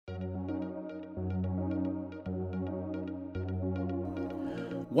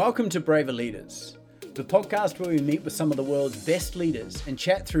Welcome to Braver Leaders, the podcast where we meet with some of the world's best leaders and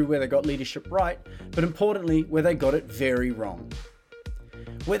chat through where they got leadership right, but importantly, where they got it very wrong.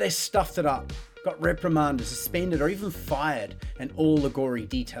 Where they stuffed it up, got reprimanded, suspended, or even fired, and all the gory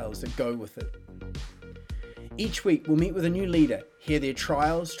details that go with it. Each week, we'll meet with a new leader, hear their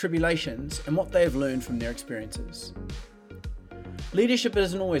trials, tribulations, and what they have learned from their experiences. Leadership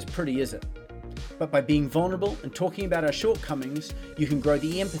isn't always pretty, is it? But by being vulnerable and talking about our shortcomings, you can grow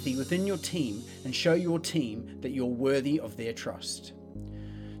the empathy within your team and show your team that you're worthy of their trust.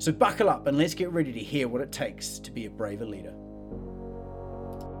 So buckle up and let's get ready to hear what it takes to be a braver leader.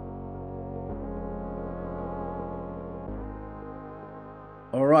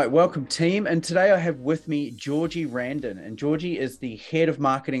 All right, welcome team. And today I have with me Georgie Randon. And Georgie is the head of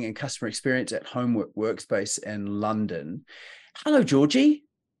marketing and customer experience at Homework Workspace in London. Hello, Georgie.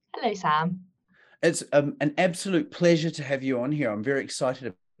 Hello, Sam. It's an absolute pleasure to have you on here. I'm very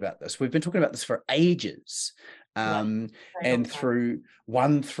excited about this. We've been talking about this for ages. And through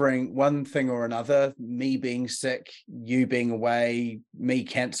one thing or another, me being sick, you being away, me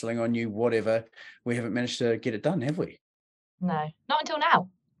cancelling on you, whatever, we haven't managed to get it done, have we? No, not until now.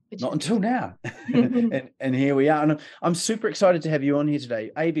 Not until now. and here we are. And I'm super excited to have you on here today,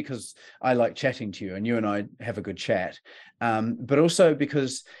 A, because I like chatting to you and you and I have a good chat, but also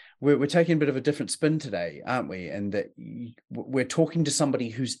because we're taking a bit of a different spin today, aren't we? And that we're talking to somebody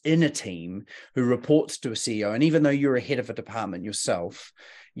who's in a team who reports to a CEO. And even though you're a head of a department yourself,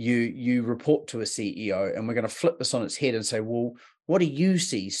 you report to a CEO. And we're going to flip this on its head and say, well, what do you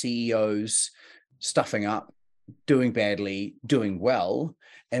see CEOs stuffing up, doing badly, doing well?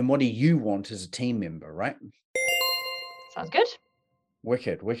 And what do you want as a team member, right? Sounds good.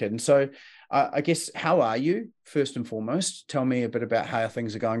 Wicked. And so I guess, how are you, first and foremost? Tell me a bit about how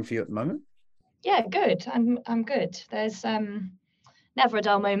things are going for you at the moment. Yeah, good. I'm good. There's never a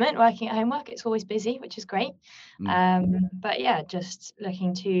dull moment working at Homework. It's always busy, which is great. But yeah, just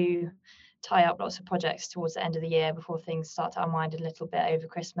looking to tie up lots of projects towards the end of the year before things start to unwind a little bit over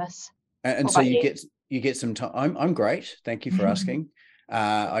Christmas. And so you get some time. I'm great. Thank you for asking.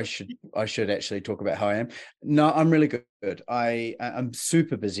 I should actually talk about how I am. No, I'm really good. I'm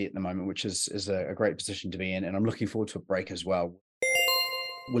super busy at the moment, which is a great position to be in, and I'm looking forward to a break as well.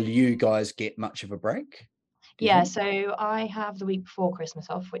 Will you guys get much of a break? Yeah, so I have the week before Christmas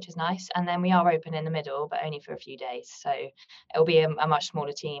off, which is nice, and then we are open in the middle, but only for a few days. So it'll be a much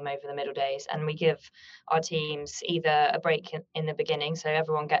smaller team over the middle days, and we give our teams either a break in the beginning, so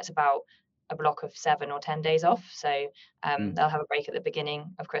everyone gets about a block of 7 or 10 days off. So they'll have a break at the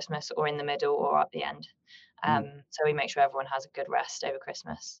beginning of Christmas or in the middle or at the end. So we make sure everyone has a good rest over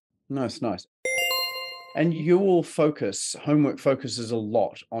Christmas. Nice. And Homework focuses a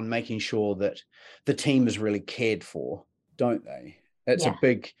lot on making sure that the team is really cared for, don't they? It's a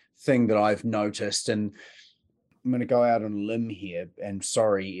big thing that I've noticed, and I'm going to go out on a limb here, and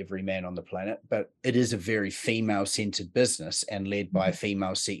sorry, every man on the planet, but it is a very female-centered business and led by a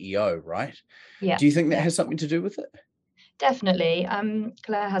female CEO, right? Yeah. Do you think that has something to do with it? Definitely.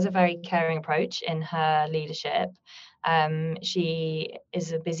 Claire has a very caring approach in her leadership. She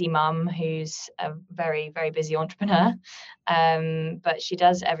is a busy mum who's a very, very busy entrepreneur, but she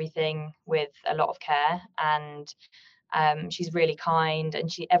does everything with a lot of care, and she's really kind,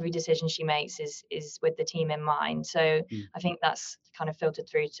 and every decision she makes is with the team in mind. So I think that's kind of filtered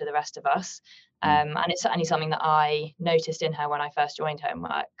through to the rest of us. And it's certainly something that I noticed in her when I first joined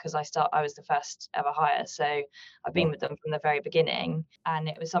Homework, because I was the first ever hire. So I've been with them from the very beginning, and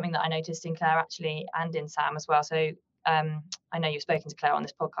it was something that I noticed in Claire actually, and in Sam as well. So I know you've spoken to Claire on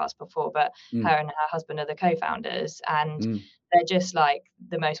this podcast before, but her and her husband are the co-founders, and they're just like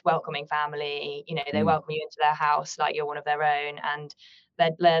the most welcoming family. You know, they welcome you into their house like you're one of their own, and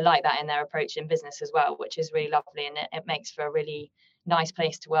they're like that in their approach in business as well, which is really lovely, and it makes for a really nice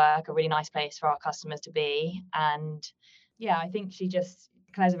place to work, a really nice place for our customers to be. And yeah, I think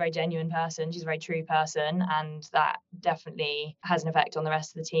Claire's a very genuine person. She's a very true person, and that definitely has an effect on the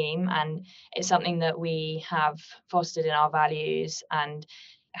rest of the team. And it's something that we have fostered in our values, and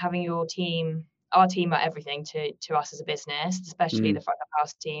having our team are everything to us as a business, especially the front of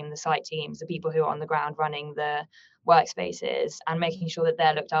house team, the site teams, the people who are on the ground running the workspaces, and making sure that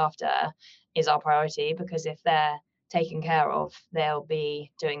they're looked after is our priority, because if they're taken care of, they'll be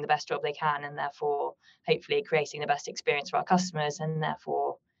doing the best job they can, and therefore hopefully creating the best experience for our customers, and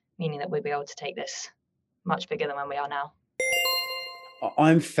therefore meaning that we'll be able to take this much bigger than when we are now.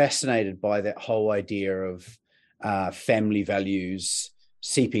 I'm fascinated by that whole idea of family values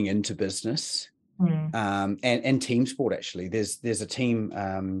seeping into business and team sport. Actually, there's a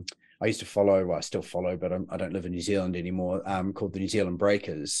team I used to follow, well, I still follow, but I don't live in New Zealand anymore, called the New Zealand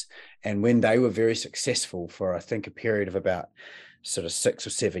Breakers. And when they were very successful for, I think, a period of about sort of 6 or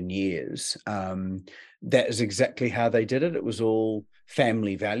 7 years, that is exactly how they did it. It was all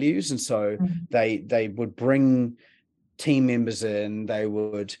family values. And so Mhm. they would bring team members in, they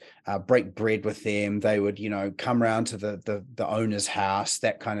would break bread with them, they would, come around to the owner's house,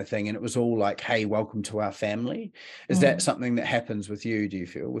 that kind of thing, and it was all like, hey, welcome to our family. Is that Mm. something that happens with you, do you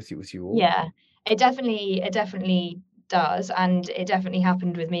feel, with you all? Yeah, it definitely does, and it definitely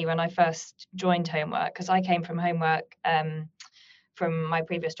happened with me when I first joined Homework, because I came from Homework, from my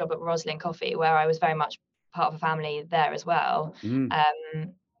previous job at Roslyn Coffee, where I was very much part of a family there as well. Mm,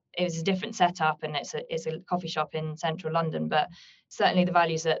 It was a different setup, and it's a coffee shop in central London, but certainly the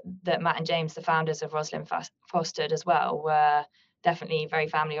values that Matt and James, the founders of Roslyn, fostered as well, were definitely very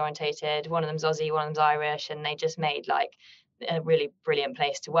family orientated. One of them's Aussie, one of them's Irish, and they just made like a really brilliant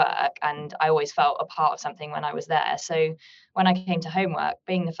place to work. And I always felt a part of something when I was there. So when I came to Homework,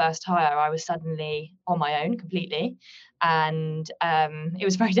 being the first hire, I was suddenly on my own completely, and it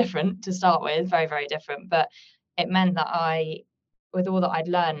was very different to start with, very very different. But it meant that with all that I'd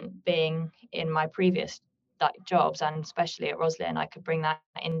learned being in my previous like jobs, and especially at Roslyn, I could bring that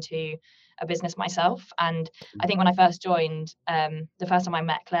into a business myself. And I think when I first joined, the first time I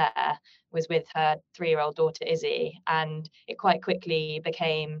met Claire was with her 3-year-old daughter Izzy, and it quite quickly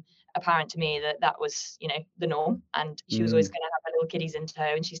became apparent to me that that was, the norm, and she was always mm, going to have her little kiddies in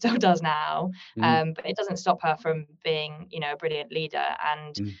tow, and she still does now. mm, But it doesn't stop her from being, a brilliant leader,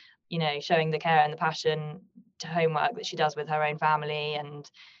 and mm, showing the care and the passion to Homework that she does with her own family. And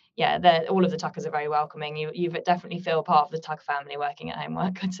yeah, all of the Tuckers are very welcoming. You definitely feel part of the Tucker family working at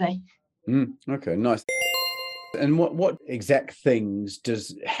Homework, I'd say. okay, nice. And what exact things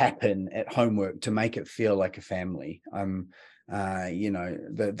does happen at Homework to make it feel like a family? The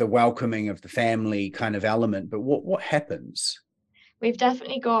welcoming of the family kind of element, but what happens? We've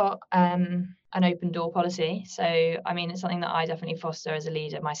definitely got an open door policy. So, I mean, it's something that I definitely foster as a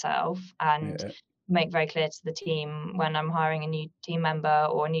leader myself, and Yeah. make very clear to the team when I'm hiring a new team member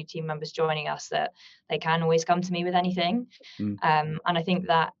or new team members joining us that they can always come to me with anything. Mm, And I think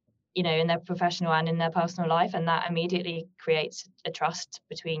that, in their professional and in their personal life, and that immediately creates a trust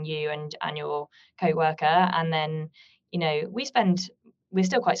between you and your co-worker. And then, we're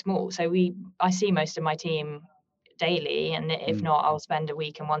still quite small. So I see most of my team daily, and if mm, not, I'll spend a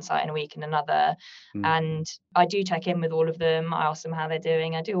week in one site and a week in another. mm, And I do check in with all of them. I ask them how they're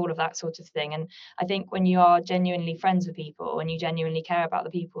doing. I do all of that sort of thing. And I think when you are genuinely friends with people and you genuinely care about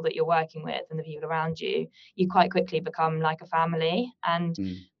the people that you're working with and the people around you, you quite quickly become like a family. And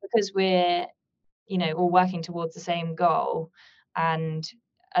mm, because we're, all working towards the same goal, and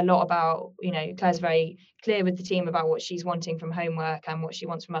a lot about, Claire's very clear with the team about what she's wanting from Homework and what she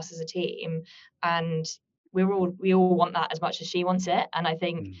wants from us as a team. And we all want that as much as she wants it. And I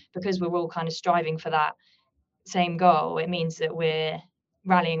think mm, because we're all kind of striving for that same goal, it means that we're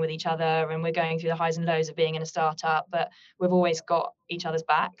rallying with each other, and we're going through the highs and lows of being in a startup, but we've always got each other's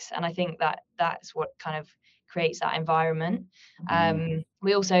backs. And I think that that's what kind of creates that environment. mm,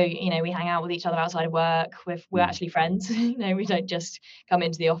 We also, we hang out with each other outside of work. We're mm, actually friends. We don't just come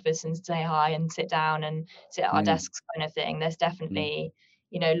into the office and say hi and sit down and sit at our mm, desks kind of thing. There's mm, definitely,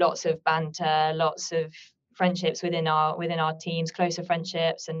 lots of banter, lots of friendships within our teams, closer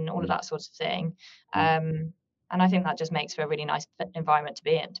friendships, and all of mm, that sort of thing. mm, And I think that just makes for a really nice environment to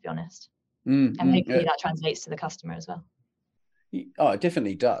be in, to be honest. And Yeah. hopefully that translates to the customer as well. Oh, it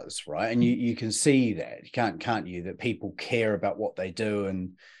definitely does, right? And you can see that, can't you, that people care about what they do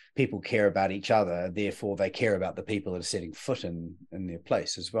and people care about each other. Therefore, they care about the people that are setting foot in their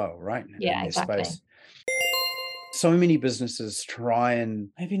place as well, right? In Yeah, their exactly. space. So many businesses try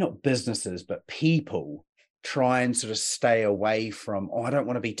and maybe not businesses, but people try and sort of stay away from, oh, I don't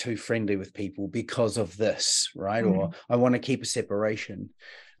want to be too friendly with people because of this, right? Or Mm, I want to keep a separation.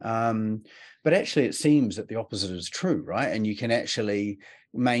 Um, but actually, it seems that the opposite is true, right? And you can actually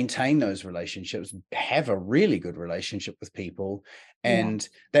maintain those relationships, have a really good relationship with people. yeah. And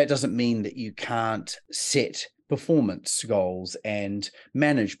that doesn't mean that you can't set performance goals and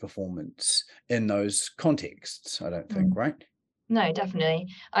manage performance in those contexts, I don't think, Mm. right? No, definitely.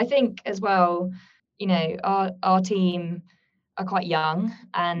 I think as well, our team are quite young, Mm,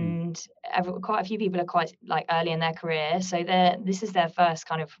 and quite a few people are quite like early in their career. So this is their first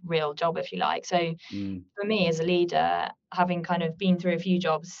kind of real job, if you like. So mm, for me as a leader, having kind of been through a few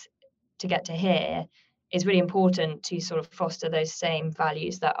jobs to get to here, is really important to sort of foster those same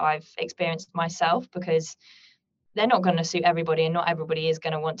values that I've experienced myself, because they're not going to suit everybody, and not everybody is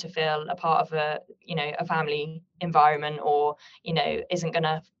going to want to feel a part of a family environment, or isn't going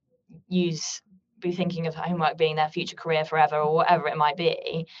to be thinking of homework being their future career forever or whatever it might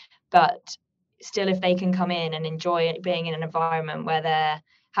be. But still, if they can come in and enjoy being in an environment where they're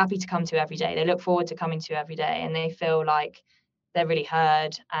happy to come to every day, they look forward to coming to every day, and they feel like they're really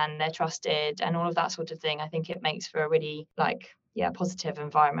heard and they're trusted and all of that sort of thing, I think it makes for a really positive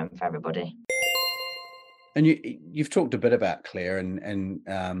environment for everybody. And you've talked a bit about Claire, and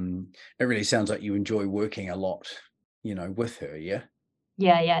it really sounds like you enjoy working a lot, with her. Yeah.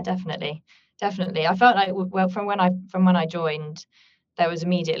 Yeah, definitely. I felt like, well, from when I joined, there was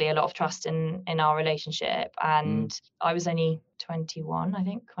immediately a lot of trust in our relationship, Mm, and I was only 21, I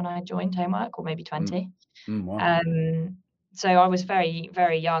think, when I joined Homework, or maybe mm, 20. wow. Um, so I was very,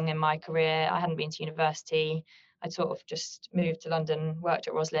 very young in my career. I hadn't been to university. I'd sort of just moved to London, worked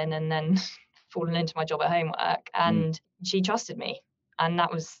at Roslin, and then fallen into my job at Homework. Mm, And she trusted me, and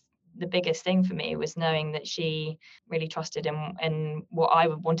that was the biggest thing for me, was knowing that she really trusted in what I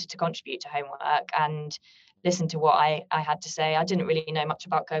wanted to contribute to Homework, and listened to what I had to say. I didn't really know much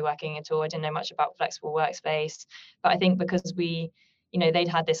about co-working at all. I didn't know much about flexible workspace, but I think because they'd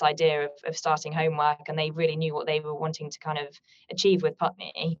had this idea of starting Homework, and they really knew what they were wanting to kind of achieve with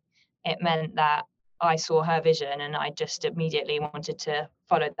Putney, it meant that I saw her vision, and I just immediately wanted to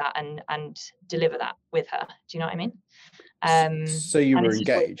follow that and deliver that with her. Do you know what I mean? So you And were it's just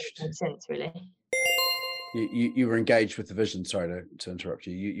what it's engaged. been since, really. You were engaged with the vision. Sorry to interrupt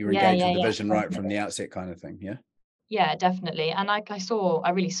you. You were Yeah, engaged yeah, with the yeah, vision right from definitely. the outset, kind of thing. Yeah. Yeah, definitely. And I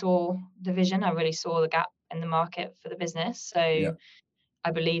really saw the vision. I really saw the gap in the market for the business. Yeah. So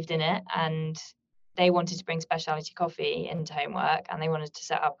I believed in it, and they wanted to bring specialty coffee into Homework, and they wanted to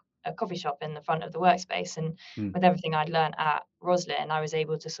set up a coffee shop in the front of the workspace. And Mm, with everything I'd learned at Roslin, I was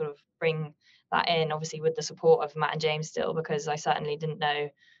able to sort of bring that in, obviously with the support of Matt and James still, because I certainly didn't know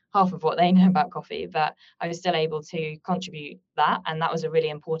half of what they know about coffee, but I was still able to contribute that, and that was a really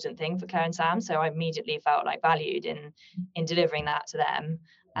important thing for Claire and Sam. So I immediately felt like valued in delivering that to them.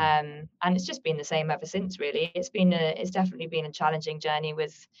 mm, And it's just been the same ever since, really. It's definitely been a challenging journey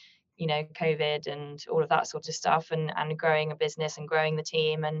with, COVID and all of that sort of stuff, and growing a business and growing the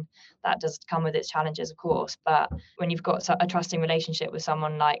team. And that does come with its challenges, of course. But when you've got a trusting relationship with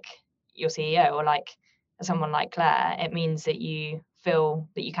someone like your CEO, or like someone like Claire, it means that you feel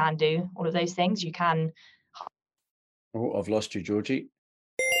that you can do all of those things. You can. Oh, I've lost you, Georgie.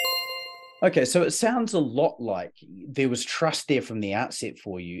 Okay, so it sounds a lot like there was trust there from the outset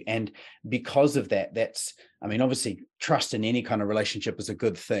for you. And because of that, I mean, obviously, trust in any kind of relationship is a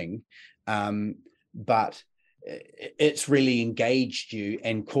good thing. But it's really engaged you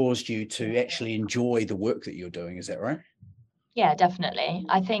and caused you to actually enjoy the work that you're doing. Is that right? Yeah, definitely.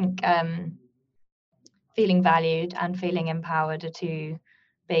 I think feeling valued and feeling empowered are two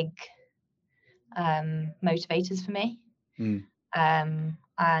big motivators for me. Mm,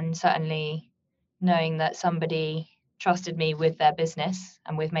 And certainly knowing that somebody trusted me with their business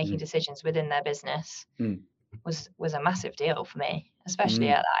and with making mm, decisions within their business mm, was a massive deal for me, especially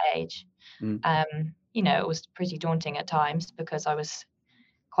mm, at that age. mm, It was pretty daunting at times because I was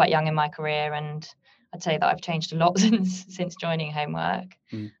quite young in my career, and I'd say that I've changed a lot since joining Homework.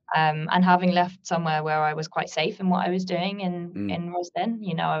 mm, And having left somewhere where I was quite safe in what I was doing mm, in Roslin,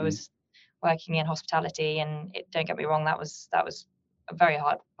 I mm, was working in hospitality, and don't get me wrong, that was a very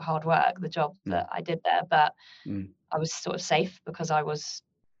hard work, the job mm, that I did there, but mm, I was sort of safe because I was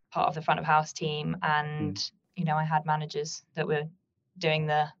part of the front of house team, and mm, I had managers that were doing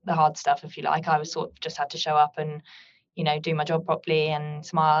the hard stuff, if you like. I was sort of just had to show up and do my job properly and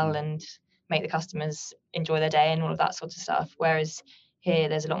smile mm, and make the customers enjoy their day and all of that sort of stuff. Whereas here,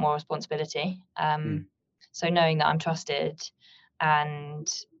 there's a lot more responsibility. mm, So knowing that I'm trusted, and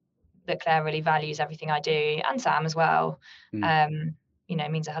that Claire really values everything I do, and Sam as well, mm. um,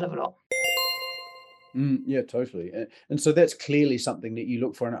 means a hell of a lot. Yeah, totally. And so that's clearly something that you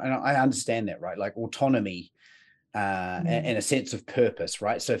look for. And I understand that, right? Like autonomy Mm. and a sense of purpose,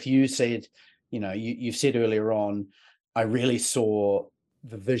 right? So if you said, you've said earlier on, I really saw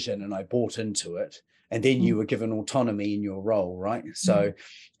the vision and I bought into it, and then you Mm. were given autonomy in your role, right? Mm. So,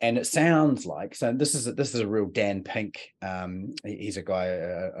 and it sounds like, so this is a real Dan Pink. He's a guy,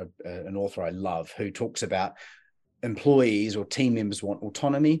 an author I love, who talks about employees or team members want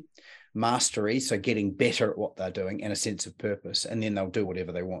autonomy, mastery, so getting better at what they're doing, and a sense of purpose, and then they'll do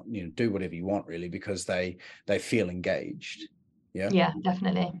whatever they want, do whatever you want, really, because they feel engaged. Yeah. Yeah,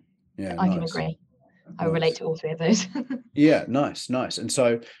 definitely. Yeah. I can Nice. agree. I relate Nice. to all three of those. Yeah. Nice. And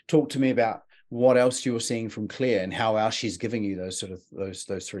so talk to me about what else you're seeing from Claire and how else she's giving you those sort of those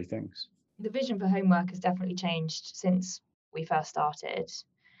three things. The vision for Homework has definitely changed since we first started.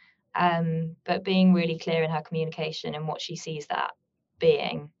 But being really clear in her communication and what she sees that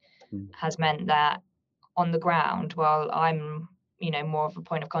being, has meant that on the ground, while I'm, more of a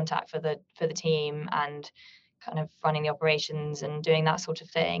point of contact for the team and kind of running the operations and doing that sort of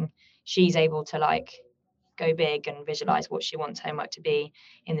thing, she's able to like go big and visualize what she wants homework to be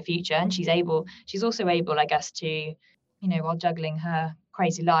in the future. And she's also able, I guess, to, while juggling her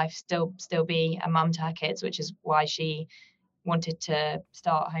crazy life, still be a mum to her kids, which is why she wanted to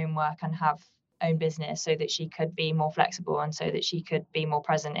start Homework and have own business, so that she could be more flexible and so that she could be more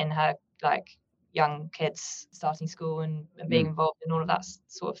present in her like young kids starting school and being involved in all of that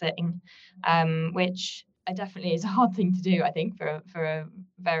sort of thing, which definitely is a hard thing to do, I think, for a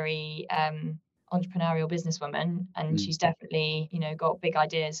very entrepreneurial businesswoman. And she's definitely, got big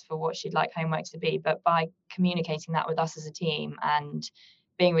ideas for what she'd like Homework to be. But by communicating that with us as a team and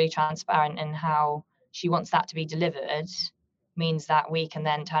being really transparent in how she wants that to be delivered, means that we can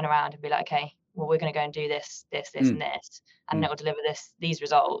then turn around and be like, okay, well, we're going to go and do this, and this, and it will deliver these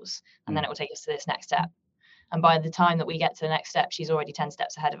results, and then it will take us to this next step. And by the time that we get to the next step, she's already 10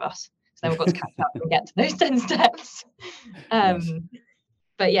 steps ahead of us. So then we've got to catch up and get to those 10 steps. Nice.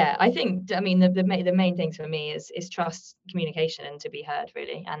 But yeah, I think, I mean, the main things for me is trust, communication, and to be heard,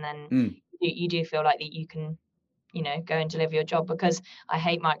 really. And then you do feel like that you can, go and deliver your job, because I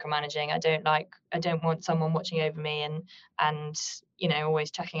hate micromanaging. I don't want someone watching over me and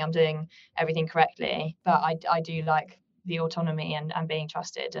always checking I'm doing everything correctly. But I do like the autonomy and being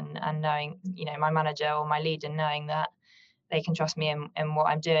trusted, and knowing, my manager or my leader, knowing that they can trust me in what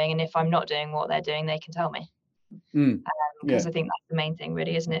I'm doing. And if I'm not doing what they're doing, they can tell me. Because I think that's the main thing,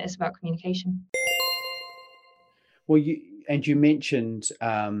 really, isn't it? It's about communication. Well, you mentioned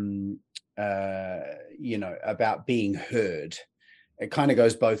about being heard. It kind of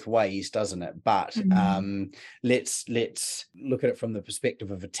goes both ways, doesn't it? But let's look at it from the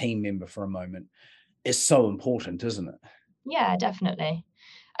perspective of a team member for a moment. It's so important, isn't it? Yeah, definitely.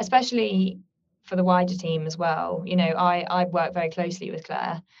 Especially for the wider team as well. I work very closely with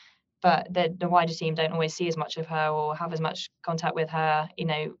Claire, but the wider team don't always see as much of her or have as much contact with her,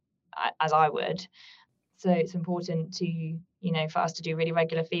 as I would. So it's important to, for us to do really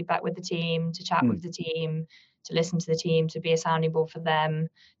regular feedback with the team, to chat with the team, to listen to the team, to be a sounding board for them,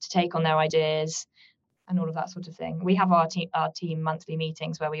 to take on their ideas and all of that sort of thing. We have our team monthly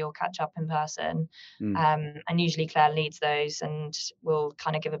meetings where we all catch up in person. And usually Claire leads those, and we'll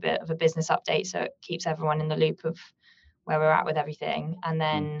kind of give a bit of a business update, so it keeps everyone in the loop of where we're at with everything. And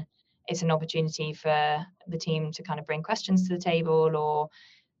then it's an opportunity for the team to kind of bring questions to the table, or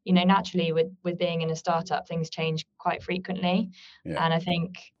naturally with being in a startup, things change quite frequently. And I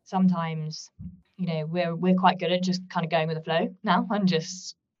think sometimes we're quite good at just kind of going with the flow now and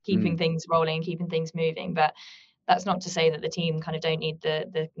just keeping things rolling and keeping things moving. But that's not to say that the team kind of don't need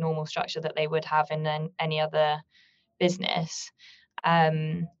the normal structure that they would have in any other business.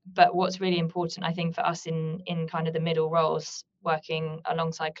 But what's really important, I think, for us in kind of the middle roles, working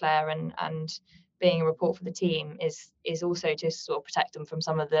alongside Claire and being a report for the team, is also to sort of protect them from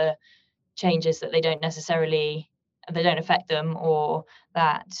some of the changes that they don't affect them, or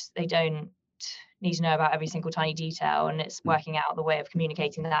that they don't need to know about every single tiny detail. And it's working out the way of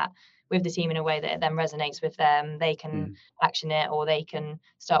communicating that with the team in a way that it then resonates with them. They can action it, or they can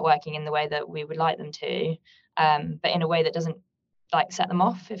start working in the way that we would like them to, but in a way that doesn't like set them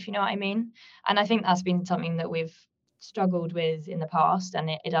off, if you know what I mean. And I think that's been something that we've struggled with in the past, and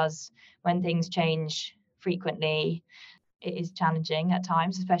it does, when things change frequently, it is challenging at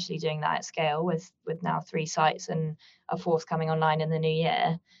times, especially doing that at scale with now 3 sites and a 4th coming online in the new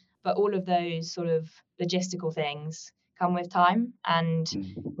year. But all of those sort of logistical things come with time, and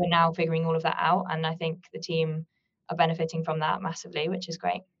we're now figuring all of that out, and I think the team are benefiting from that massively, which is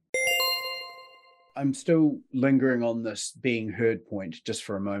great. I'm still lingering on this being heard point just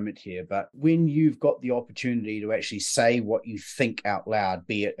for a moment here, but when you've got the opportunity to actually say what you think out loud,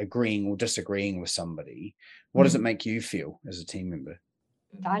 be it agreeing or disagreeing with somebody, what does it make you feel as a team member?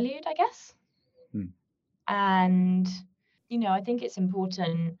 Valued, I guess. And, I think it's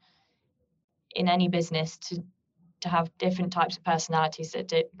important in any business to have different types of personalities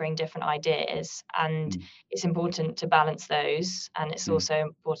that bring different ideas. And it's important to balance those. And it's also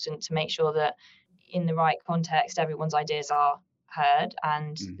important to make sure that in the right context, everyone's ideas are heard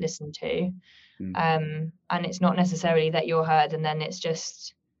and listened to. And it's not necessarily that you're heard and then it's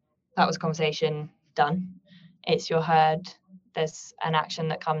just, that was conversation done. It's you're heard, there's an action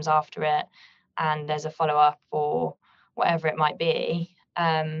that comes after it, and there's a follow-up or whatever it might be,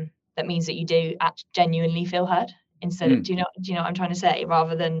 that means that you do genuinely feel heard. Instead of, do you know what I'm trying to say?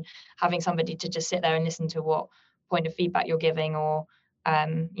 Rather than having somebody to just sit there and listen to what point of feedback you're giving, or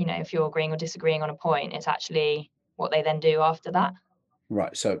if you're agreeing or disagreeing on a point, it's actually what they then do after that.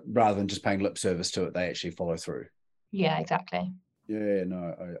 Right. So rather than just paying lip service to it, they actually follow through. Yeah, exactly. Yeah,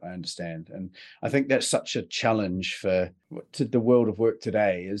 no, I understand. And I think that's such a challenge for the world of work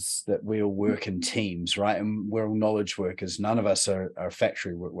today, is that we all work in teams, right? And we're all knowledge workers. None of us are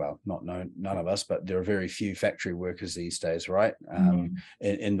factory work. Well, not none of us, but there are very few factory workers these days, right? Mhm.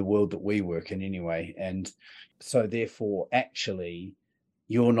 In the world that we work in anyway. And so therefore, actually,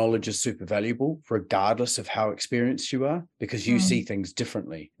 your knowledge is super valuable regardless of how experienced you are, because you see Mm. things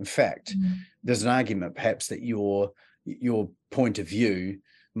differently. In fact, Mm. there's an argument perhaps that your point of view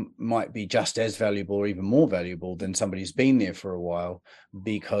might be just as valuable or even more valuable than somebody who's been there for a while,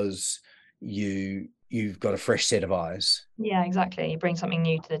 because you've got a fresh set of eyes. Yeah, exactly. You bring something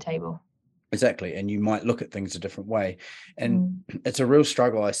new to the table. Exactly. And you might look at things a different way. And Mm. it's a real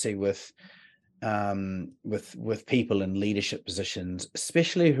struggle I see with people in leadership positions,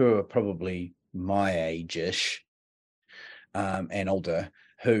 especially who are probably my age-ish, and older,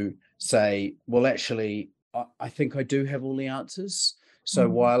 who say, well, actually, I think I do have all the answers. So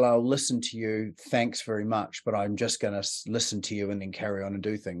Mm. while I'll listen to you, thanks very much, but I'm just going to listen to you and then carry on and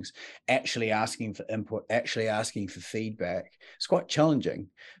do things. Actually asking for input, actually asking for feedback, it's quite challenging,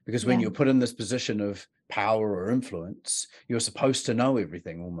 because when Yeah. you're put in this position of power or influence, you're supposed to know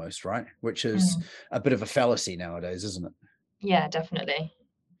everything almost, right? Which is Mm. a bit of a fallacy nowadays, isn't Yeah, definitely.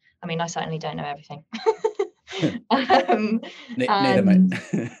 I mean, I certainly don't know everything. it? Um, Neither, mate. and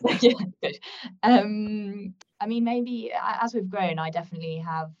yeah, good. I mean, maybe as we've grown, I definitely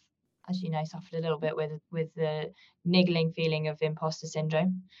have, as you know, suffered a little bit with the niggling feeling of imposter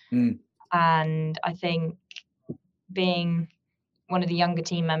syndrome. Mm, And I think being one of the younger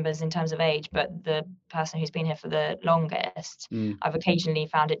team members in terms of age, but the person who's been here for the longest, mm, I've occasionally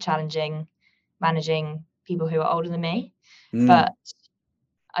found it challenging managing people who are older than me. mm, But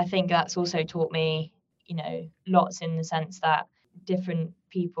I think that's also taught me, lots in the sense that different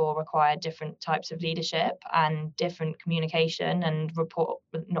people require different types of leadership and different communication and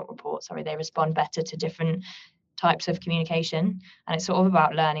not report, sorry, they respond better to different types of communication. And it's sort of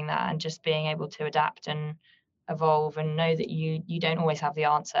about learning that and just being able to adapt and evolve and know that you don't always have the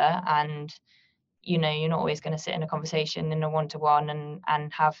answer. And you're not always going to sit in a conversation in a one-to-one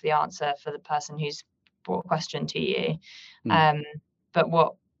and have the answer for the person who's brought a question to you. mm, um, but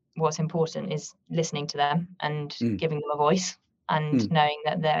what's important is listening to them and mm, giving them a voice, and mm. knowing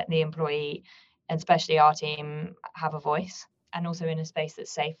that the employee, and especially our team, have a voice, and also in a space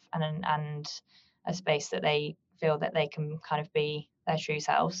that's safe, and a space that they feel that they can kind of be their true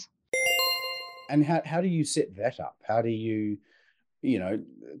selves. And how do you set that up? How do you,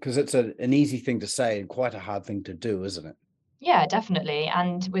 because it's an easy thing to say and quite a hard thing to do, isn't it? Yeah, definitely.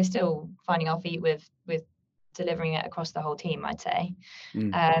 And we're still finding our feet with delivering it across the whole team, I'd say.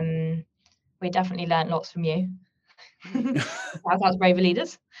 Mm. Um, we definitely learned lots from you. Shout out to Braver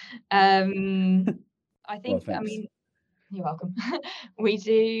Leaders. Um, I Well, think, I thanks. mean, you're welcome. We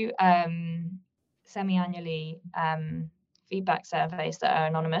do semi-annually feedback surveys that are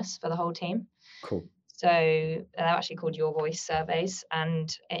anonymous for the whole team. Cool. So they're actually called Your Voice surveys,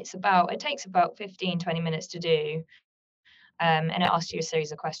 and it takes about 15, 20 minutes to do. And it asks you a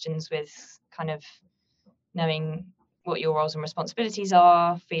series of questions with kind of knowing what your roles and responsibilities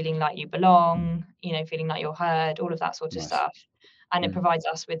are, feeling like you belong, feeling like you're heard, all of that sort of Nice. stuff. And it Mm, provides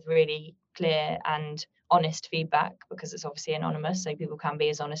us with really clear and honest feedback, because it's obviously anonymous, so people can be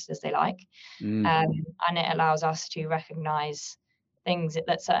as honest as they like. mm, Um, and it allows us to recognize things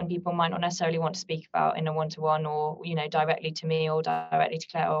that certain people might not necessarily want to speak about in a one-to-one, or directly to me, or directly to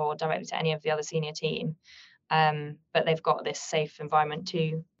Claire, or directly to any of the other senior team. But they've got this safe environment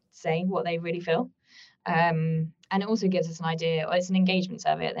to say what they really feel. And it also gives us an idea, or it's an engagement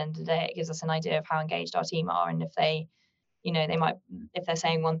survey at the end of the day. It gives us an idea of how engaged our team are, and if they might, if they're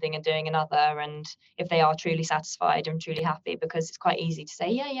saying one thing and doing another, and if they are truly satisfied and truly happy, because it's quite easy to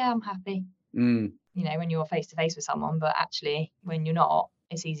say, yeah, I'm happy, mm, when you're face to face with someone. But actually, when you're not,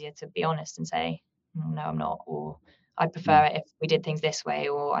 it's easier to be honest and say, no, I'm not, or I'd prefer mm, it if we did things this way,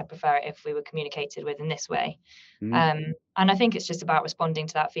 or I'd prefer it if we were communicated with in this way. mm. And I think it's just about responding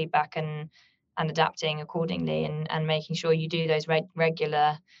to that feedback and adapting accordingly, and making sure you do those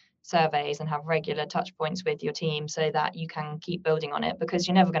regular surveys and have regular touch points with your team, so that you can keep building on it, because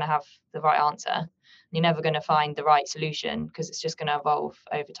you're never going to have the right answer. You're never going to find the right solution, because it's just going to evolve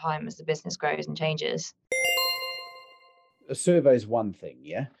over time as the business grows and changes. A survey is one thing,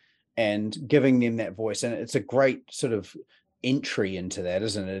 yeah, and giving them that voice, and it's a great sort of entry into that,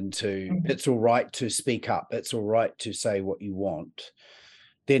 isn't it? Into, Mhm. it's all right to speak up, it's all right to say what you want.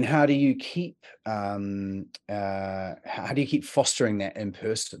 Then how do you keep fostering that in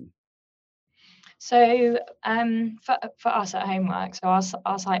person? So for us at Homework, so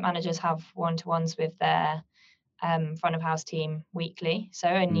our site managers have one-to-ones with their front of house team weekly. So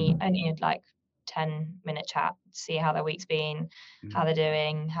only like 10-minute chat, see how their week's been, how they're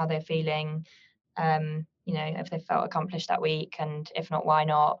doing, how they're feeling, if they felt accomplished that week, and if not, why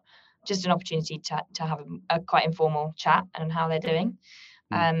not? Just an opportunity to have a quite informal chat and how they're doing.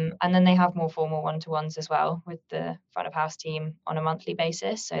 And then they have more formal one-to-ones as well with the front of house team on a monthly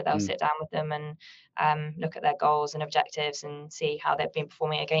basis. So they'll sit down with them and look at their goals and objectives and see how they've been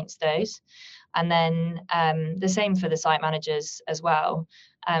performing against those. And then the same for the site managers as well.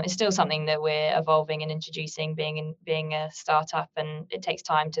 It's still something that we're evolving and introducing, being a startup, and it takes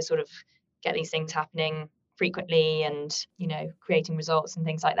time to sort of get these things happening frequently and creating results and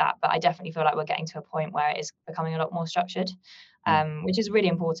things like that. But I definitely feel like we're getting to a point where it is becoming a lot more structured, which is really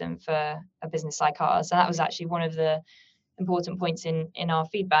important for a business like ours. And that was actually one of the important points in our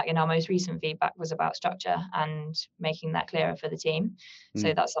feedback. In our most recent feedback was about structure and making that clearer for the team.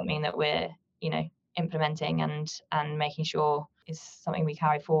 So that's something that we're implementing and making sure is something we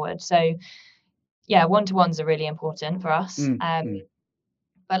carry forward. So yeah, one-to-ones are really important for us.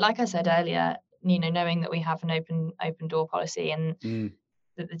 But like I said earlier, knowing that we have an open door policy, and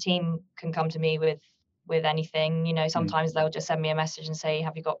that the team can come to me with anything. Sometimes they'll just send me a message and say,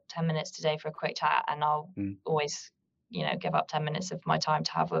 have you got 10 minutes today for a quick chat? And I'll always give up 10 minutes of my time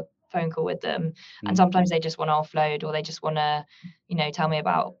to have a phone call with them. And sometimes they just want to offload, or they just want to tell me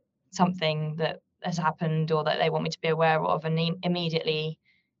about something that has happened or that they want me to be aware of, and immediately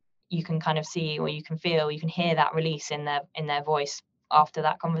you can kind of see, or you can feel, you can hear that release in their voice after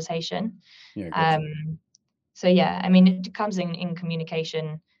that conversation. So yeah, I mean, it comes in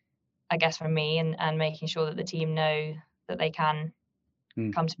communication, I guess, from me, and making sure that the team know that they can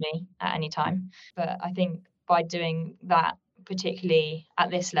come to me at any time. But I think by doing that, particularly at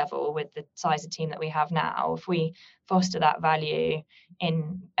this level with the size of team that we have now, if we foster that value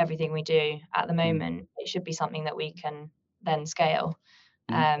in everything we do at the moment, it should be something that we can then scale.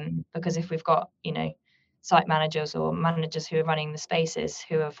 Because if we've got, site managers or managers who are running the spaces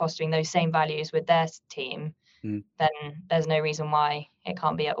who are fostering those same values with their team, then there's no reason why it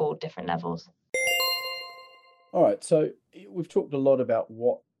can't be at all different levels. All right. So we've talked a lot about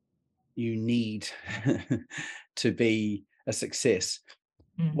what you need to be a success.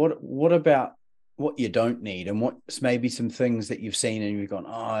 What about what you don't need, and what's maybe some things that you've seen and you've gone,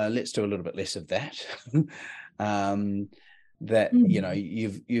 let's do a little bit less of that? That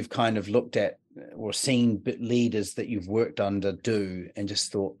you've kind of looked at or seen leaders that you've worked under do and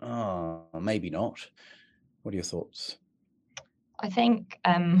just thought, maybe not. What are your thoughts? I think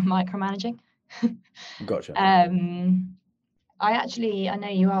micromanaging. Gotcha. I know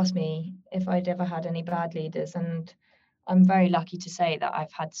you asked me if I'd ever had any bad leaders, and I'm very lucky to say that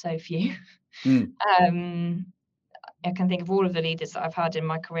I've had so few. I can think of all of the leaders that I've had in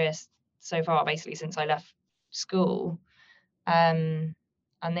my career so far, basically since I left school.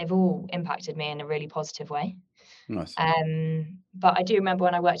 And they've all impacted me in a really positive way. Nice. But I do remember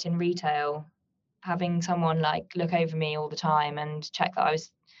when I worked in retail, having someone look over me all the time and check that I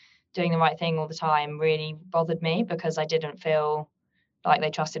was doing the right thing all the time really bothered me, because I didn't feel like they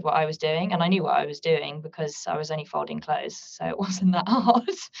trusted what I was doing, and I knew what I was doing because I was only folding clothes, so it wasn't that hard.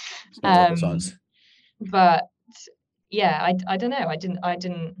 It's not rocket science. But yeah, I don't know. I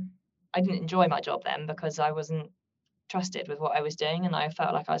didn't enjoy my job then because I wasn't trusted with what I was doing, and I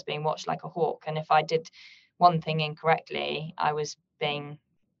felt like I was being watched like a hawk. And if I did one thing incorrectly, I was being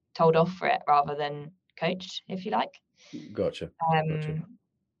told off for it rather than coached, if you like. Gotcha.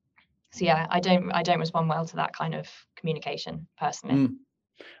 So yeah, I don't respond well to that kind of communication personally.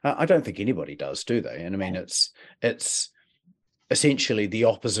 I don't think anybody does, do they? And I mean, it's essentially the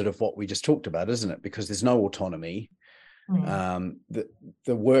opposite of what we just talked about, isn't it? Because there's no autonomy. The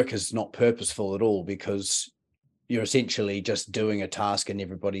work is not purposeful at all, because you're essentially just doing a task and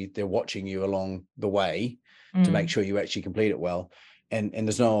they're watching you along the way to make sure you actually complete it well. And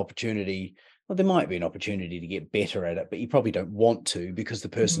there's no opportunity. Well, there might be an opportunity to get better at it, but you probably don't want to, because the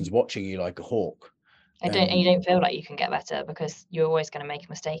person's watching you like a hawk. And you don't feel like you can get better because you're always going to make a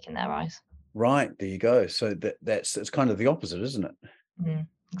mistake in their eyes. Right. There you go. So it's kind of the opposite, isn't it?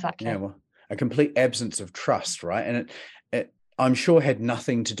 Exactly. Yeah. Well, a complete absence of trust, right? And it I'm sure had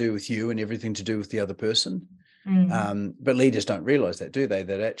nothing to do with you and everything to do with the other person. But leaders don't realize that, do they?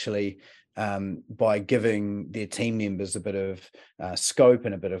 That actually, by giving their team members a bit of scope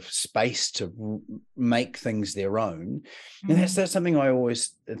and a bit of space to make things their own, and that's something I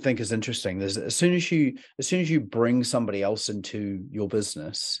always think is interesting. There's as soon as you bring somebody else into your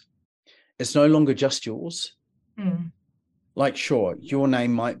business, it's no longer just yours. Like, sure, your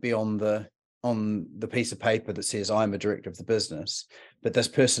name might be on the on the piece of paper that says I'm a director of the business, but this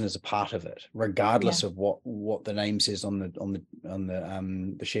person is a part of it, regardless of what the name says on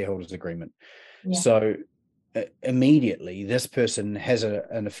the shareholders agreement. Yeah. So immediately this person has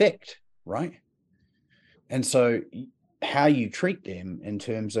an effect, right? And so how you treat them in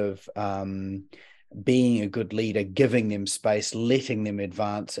terms of being a good leader, giving them space, letting them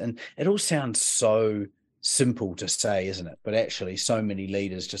advance. And it all sounds so simple to say, isn't it? But actually so many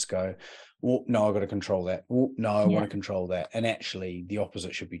leaders just go, well, no, I've got to control that. Well, no, I want to control that. And actually the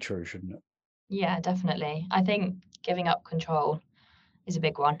opposite should be true, shouldn't it? Yeah, definitely. I think giving up control is a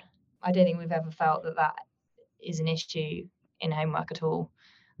big one. I don't think we've ever felt that is an issue in homework at all.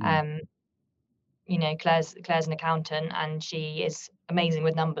 You know, Claire's an accountant and she is amazing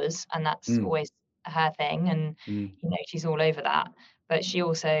with numbers, and that's always her thing. And you know, she's all over that. But she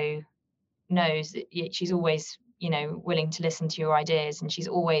also knows that she's always, you know, willing to listen to your ideas, and she's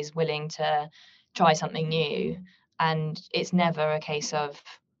always willing to try something new. And it's never a case of,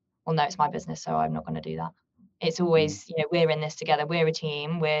 well, no, it's my business, so I'm not going to do that. It's always, you know, we're in this together. We're a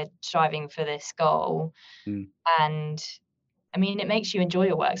team. We're striving for this goal. And I mean, it makes you enjoy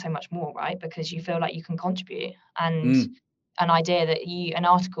your work so much more, right? Because you feel like you can contribute, and an idea that an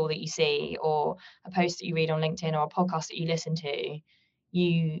article that you see, or a post that you read on LinkedIn, or a podcast that you listen to,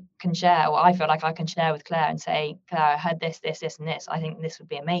 you can share, or I feel like I can share with Claire and say, Claire, I heard this, this, this, and this. I think this would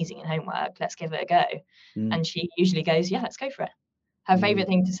be amazing in homework. Let's give it a go. And she usually goes, yeah, let's go for it. Her favorite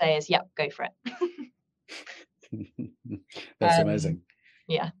thing to say is, yep, go for it. That's amazing.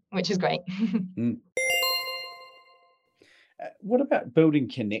 Yeah, which is great. What about building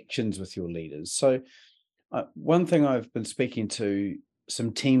connections with your leaders? So one thing I've been speaking to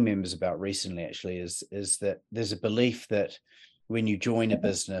some team members about recently actually is that there's a belief that when you join a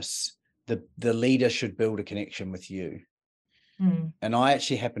business, the leader should build a connection with you. And I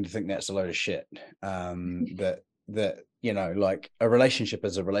actually happen to think that's a load of shit. That you know, like a relationship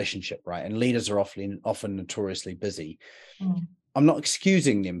is a relationship, right? And leaders are often notoriously busy. I'm not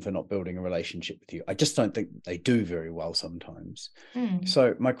excusing them for not building a relationship with you. I just don't think they do very well sometimes.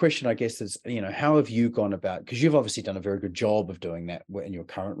 So my question, I guess, is, you know, how have you gone about, because you've obviously done a very good job of doing that in your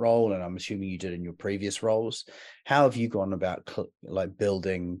current role, and I'm assuming you did in your previous roles. How have you gone about like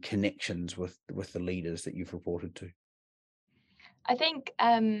building connections with the leaders that you've reported to? I think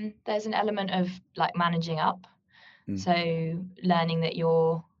there's an element of like managing up. So learning that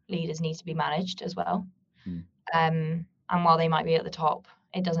your leaders need to be managed as well. And while they might be at the top,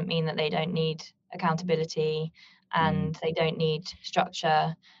 it doesn't mean that they don't need accountability, and they don't need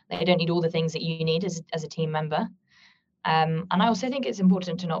structure. They don't need all the things that you need as a team member. And I also think it's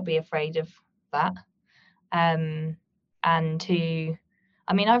important to not be afraid of that. And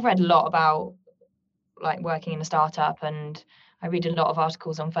I mean, I've read a lot about like working in a startup, and I read a lot of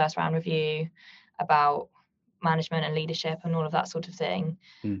articles on first round review about management and leadership and all of that sort of thing.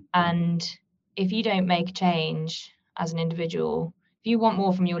 And if you don't make a change as an individual, if you want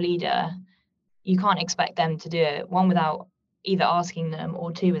more from your leader, you can't expect them to do it, one, without either asking them,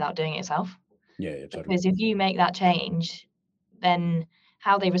 or two, without doing it yourself. Yeah, totally. Because if you make that change, then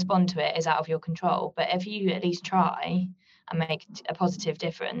how they respond to it is out of your control. But if you at least try and make a positive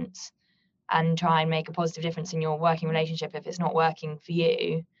difference, and try and make a positive difference in your working relationship, if it's not working for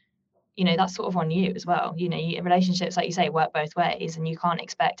you, you know, that's sort of on you as well. You know, relationships, like you say, work both ways, and you can't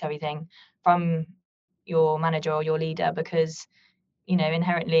expect everything from your manager or your leader, because, you know,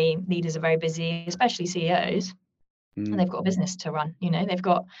 inherently leaders are very busy, especially CEOs, and they've got a business to run. You know, they've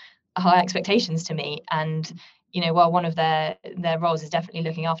got high expectations to meet, and, you know, while one of their roles is definitely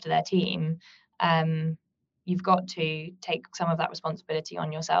looking after their team, you've got to take some of that responsibility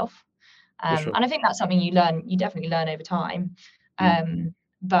on yourself. Sure. And I think that's something you definitely learn over time.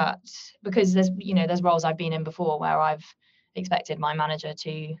 But because there's roles I've been in before where I've expected my manager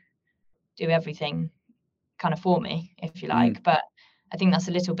to do everything kind of for me, if you like. But I think that's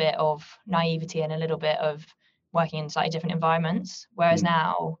a little bit of naivety and a little bit of working in slightly different environments. Whereas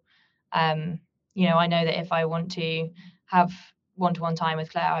now, you know, I know that if I want to have one-to-one time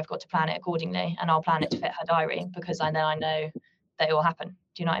with Claire, I've got to plan it accordingly, and I'll plan it to fit her diary, because I know that it will happen. Do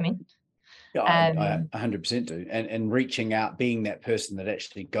you know what I mean? Yeah, I 100% do. And reaching out, being that person that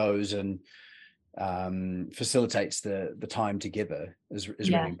actually goes and facilitates the time together is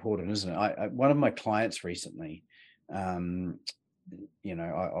really important, isn't it? One of my clients recently, you know,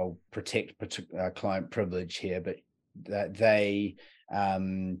 I'll protect client privilege here, but that they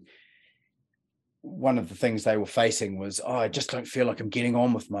one of the things they were facing was, I just don't feel like I'm getting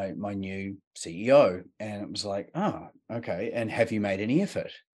on with my new CEO. And it was like, oh, okay. And have you made any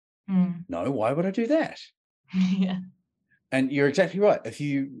effort? No, why would I do that? Yeah. And you're exactly right. If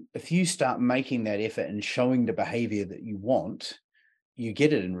you start making that effort and showing the behavior that you want, you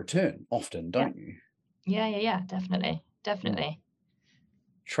get it in return often, Yeah. don't you? Yeah. Definitely. Mm. Definitely.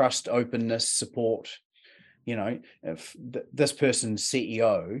 Trust, openness, support. If this person's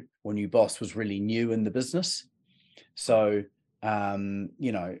CEO or new boss was really new in the business, so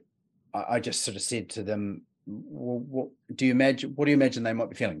I just sort of said to them, well, what do you imagine they might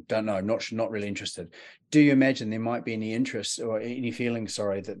be feeling? Don't know. I'm not really interested. Do you imagine there might be any interest or any feeling,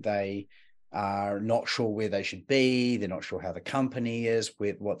 sorry, that they are not sure where they should be? They're not sure how the company is,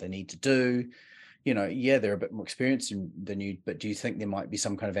 what they need to do. Yeah, they're a bit more experienced than you, but do you think there might be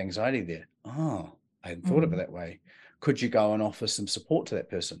some kind of anxiety there? Oh, I hadn't thought of it Mm. that way. Could you go and offer some support to that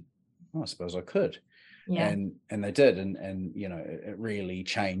person? Oh, I suppose I could. Yeah. And they did, and it really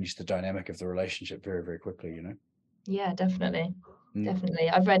changed the dynamic of the relationship very, very quickly. Yeah, definitely. Mm, Definitely.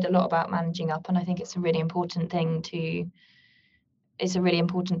 I've read a lot about managing up, and I think it's a really important thing to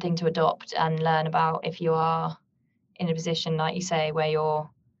adopt and learn about if you are in a position, like you say, where you're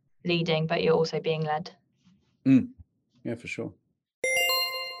leading, but you're also being led. yeah, for sure.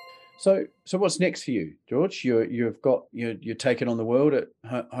 So what's next for you, George? You're taking on the world at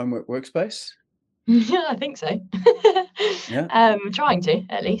Homework Workspace. Yeah, I think so. Yeah. Trying to,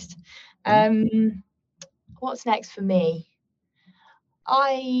 at least. Mm, Um, what's next for me?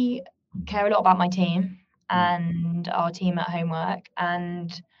 I care a lot about my team mm, and our team at Homework,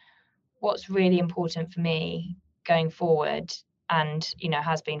 and what's really important for me going forward, and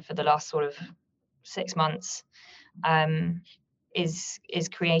has been for the last sort of 6 months, um, is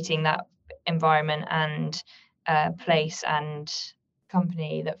creating that environment and place and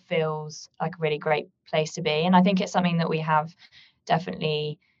company that feels like a really great place to be. And I think it's something that we have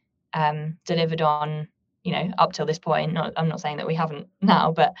definitely delivered on, up till this point. I'm not saying that we haven't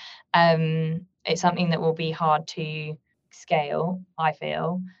now, but it's something that will be hard to scale, I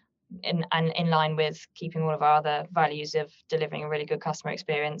feel, and in line with keeping all of our other values of delivering a really good customer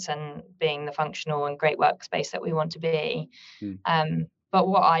experience and being the functional and great workspace that we want to be. mm, But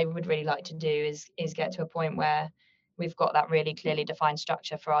what I would really like to do is get to a point where we've got that really clearly defined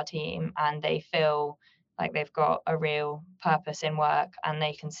structure for our team, and they feel like they've got a real purpose in work, and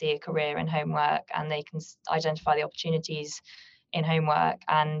they can see a career in homework, and they can identify the opportunities in homework.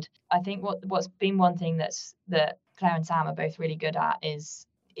 And I think what's been one thing that Claire and Sam are both really good at is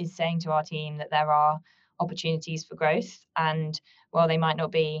saying to our team that there are opportunities for growth, and while they might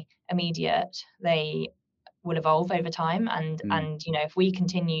not be immediate, they will evolve over time. And mm, and if we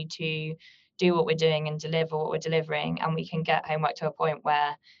continue to do what we're doing and deliver what we're delivering, and we can get homework to a point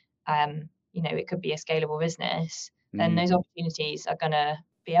where it could be a scalable business, then mm, those opportunities are going to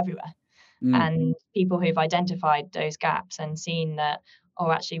be everywhere. mm, And people who've identified those gaps and seen that,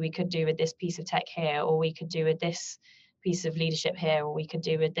 oh, actually we could do with this piece of tech here, or we could do with this piece of leadership here, or we could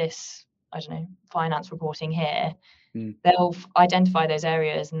do with this, I don't know, finance reporting here, mm, they'll identify those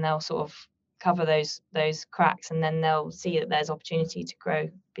areas and they'll sort of cover those cracks, and then they'll see that there's opportunity to grow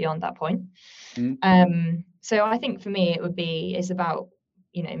beyond that point. mm, So I think for me it's about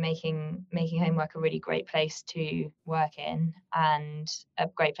making homework a really great place to work in, and a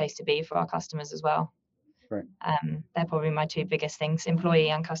great place to be for our customers as well. right. They're probably my two biggest things: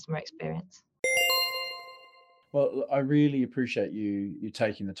 employee and customer experience. Well, I really appreciate you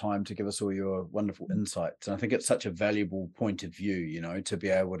taking the time to give us all your wonderful insights. And I think it's such a valuable point of view, to be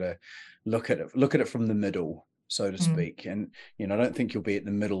able to look at it from the middle, so to Mm. speak. And, I don't think you'll be at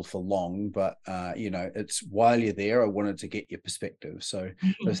the middle for long, but, it's while you're there, I wanted to get your perspective. So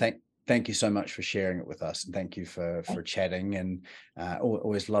thank you so much for sharing it with us. And thank you for chatting, and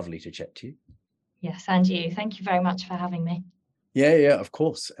always lovely to chat to you. Yes, and you. Thank you very much for having me. Yeah, of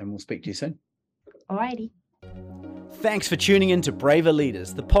course. And we'll speak to you soon. Alrighty. Thanks for tuning in to Braver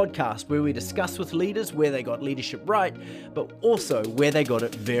Leaders, the podcast where we discuss with leaders where they got leadership right, but also where they got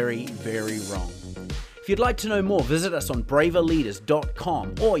it very, very wrong. If you'd like to know more, visit us on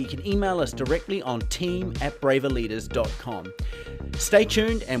braverleaders.com, or you can email us directly on team@braverleaders.com. Stay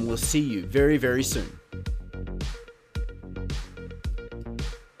tuned, and we'll see you very, very soon.